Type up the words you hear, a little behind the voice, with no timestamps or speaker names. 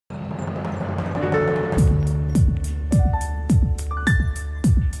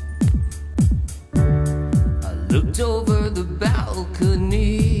looked over the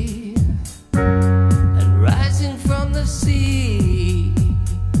balcony, and rising from the sea,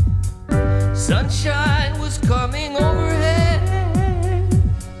 sunshine was coming overhead.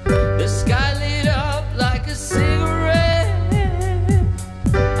 The sky lit up like a cigarette.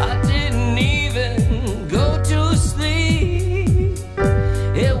 I didn't even go to sleep.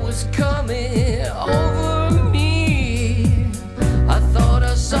 It was coming over me. I thought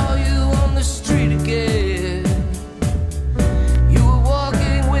I saw you on the street again. You were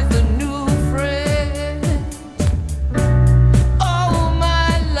walking with a new friend. All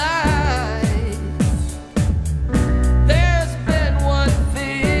my life there's been one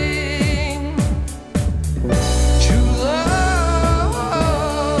thing: true love,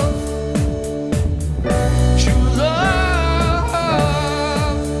 true love.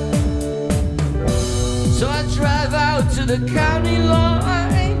 So I drive out to the county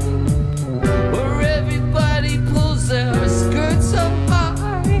line, where everybody pulls their skirts up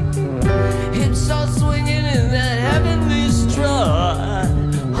high, hips all swinging in that heavenly strut,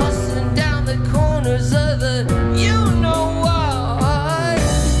 hustling down the corners of the you-know-what.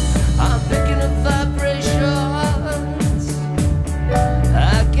 I'm picking up vibrations,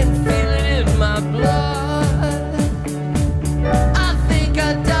 I can feel it in my blood. I think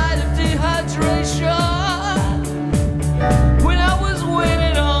I died of dehydration when I was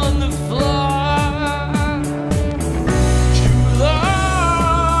waiting on the floor. True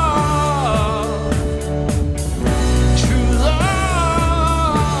love, true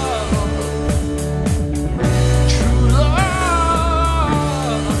love, true love.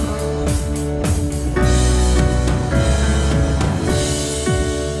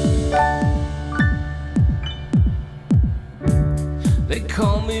 They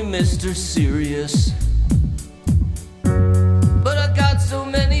call me Mr. Serious, but I got so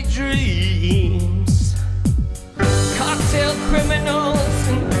many dreams. Cocktail criminals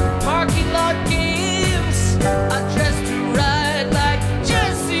and parking lot games. I dress to ride like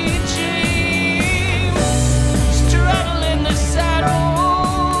Jesse James, straddling the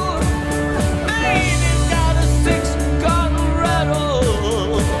saddle. Baby's got a six-gun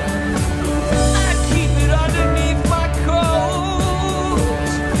rattle. I keep it underneath my coat,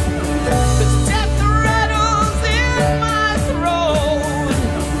 'cause death rattles in my throat.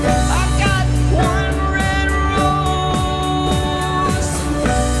 I got one red rose,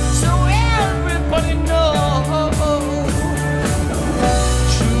 so everybody knows.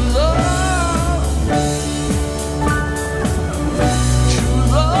 True love, true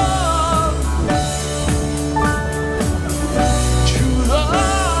love, true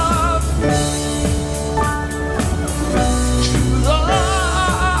love, true love.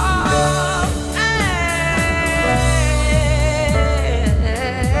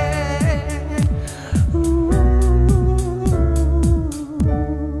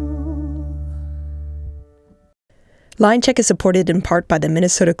 LineCheck is supported in part by the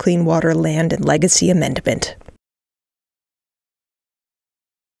Minnesota Clean Water Land and Legacy Amendment.